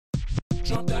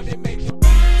jump down and make them.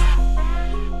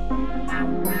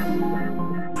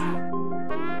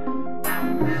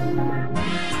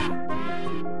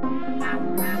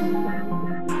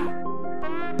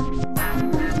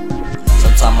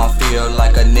 Sometimes I feel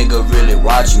like a nigga really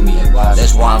watching me.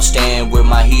 That's why I'm staying with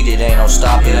my heat, it ain't no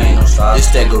stopping me. This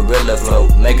that gorilla flow,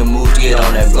 making moves, get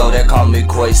on that flow. They call me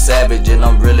Quay Savage, and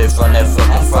I'm really from that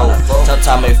fucking flow.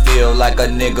 Sometimes it feel like a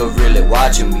nigga really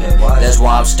watching me. That's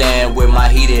why I'm staying with my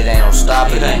heat, it ain't no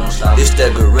stopping me. This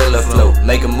that gorilla flow,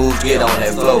 making moves, get on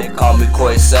that flow. Call me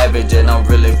Quay Savage, and I'm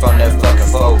really from that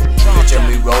fucking flow. Picture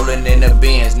me rolling in the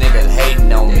Benz, niggas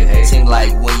hating on me. Seem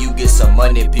like when you get some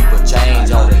money, people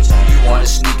change on me. You wanna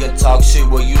sneak and talk shit,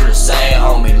 well you the same,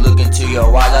 homie. Look into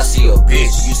your eyes, I see a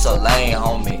bitch, you so lame,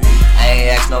 homie. I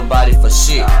ain't ask nobody for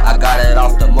shit, I got it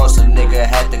off the muscle, nigga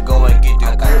had to go and get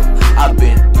the grip. I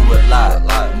been through a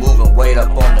lot, moving weight up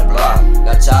on the block.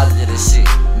 Got tired of this shit,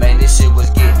 man, this shit was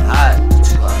getting hot.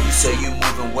 You say you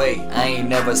moving weight, I ain't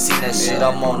never seen that shit.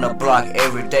 I'm on the block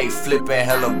every day, flipping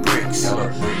hella bricks.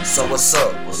 So what's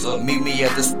up? Meet me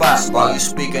at the spot. While you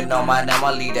speaking on my name,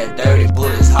 I leave that dirty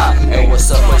bullets hot. Hey,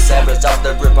 what's up with Savage? Off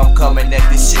the rip, I'm coming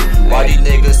at this shit. Why these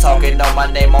niggas talking on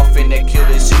my name? I'm finna kill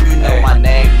this shit. You know my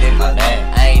name, nigga.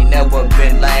 I ain't never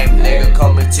been lame, nigga.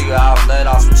 Coming to your house, let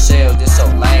off some shells. This so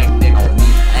lame, nigga.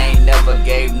 I ain't never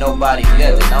gave nobody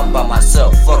nothing. I'm by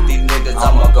myself. Fuck these niggas.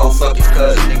 I'ma go fuck his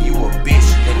cousin, nigga. You a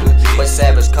bitch, nigga. But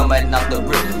Savage coming out the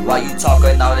rip. Why you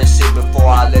talking all that shit before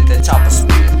I let the chopper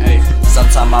spit?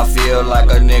 Sometimes I feel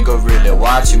like a nigga really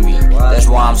watching me. That's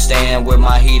why I'm staying with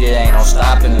my heat, it ain't no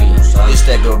stopping me. It's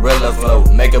that gorilla flow,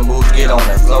 making moves, get on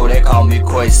that flow. They call me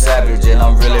Quay Savage, and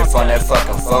I'm really from that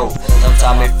fucking flow.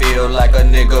 Sometimes it feel like a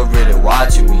nigga really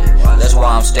watching me. That's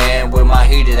why I'm staying with my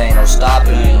heat, it ain't no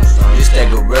stopping me. It's that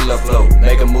gorilla flow,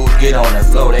 making moves, get on that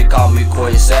flow. They call me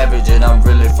Quay Savage, and I'm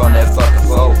really from that fucking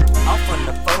flow. I'm from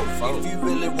the flow. If you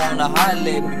really wanna holler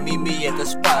at me, meet me at the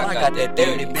spot. I got that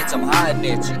dirty bitch, I'm hiding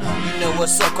at you. You know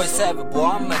what's up, Quay Savage, boy,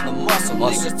 I'm in the muscle.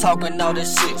 Niggas talking all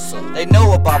this shit, they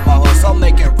know about my hustle. I'm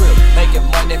making real, making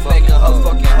money, making her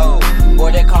fucking hoe.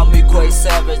 Boy, they call me Quay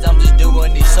Savage, I'm just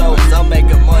doing these shows. I'm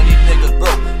making money, niggas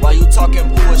broke. Why you talking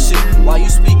bullshit? Why you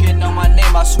speaking on my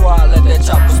name? I swear I let that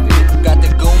chopper spit. Got the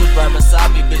goons right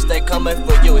beside me, bitch, they coming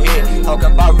for your head.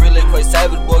 Talking about really Quay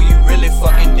Savage, boy, you really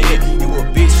fucking dead. You a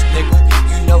bitch, nigga.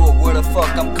 You know where the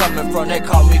fuck I'm coming from. They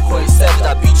call me Quay Savage,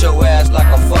 I beat your ass like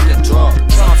a fucking drum.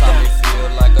 Sometimes it feel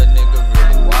like a nigga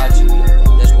really watching me.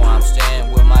 That's why I'm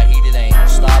staying with my heat, it ain't no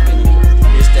stopping me.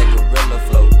 It's that gorilla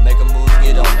flow, make a move,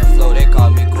 get on that flow. They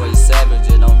call me Quay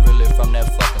Savage, and I'm really from that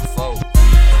fucking flow.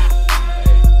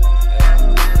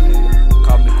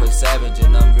 Call me Quay Savage,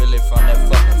 and I'm really from that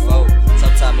fucking flow.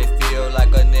 Sometimes it feel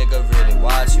like a nigga really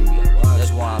watching me.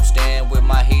 That's why I'm staying with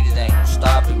my heat, it ain't no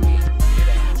stopping me.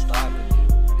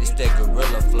 It's that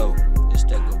gorilla flow. It's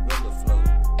that gorilla flow.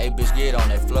 Hey bitch, get on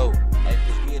that flow. Hey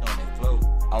bitch, get on that flow.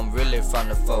 I'm really from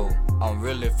the foe. I'm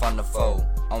really from the foe.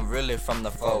 I'm really from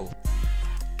the foe.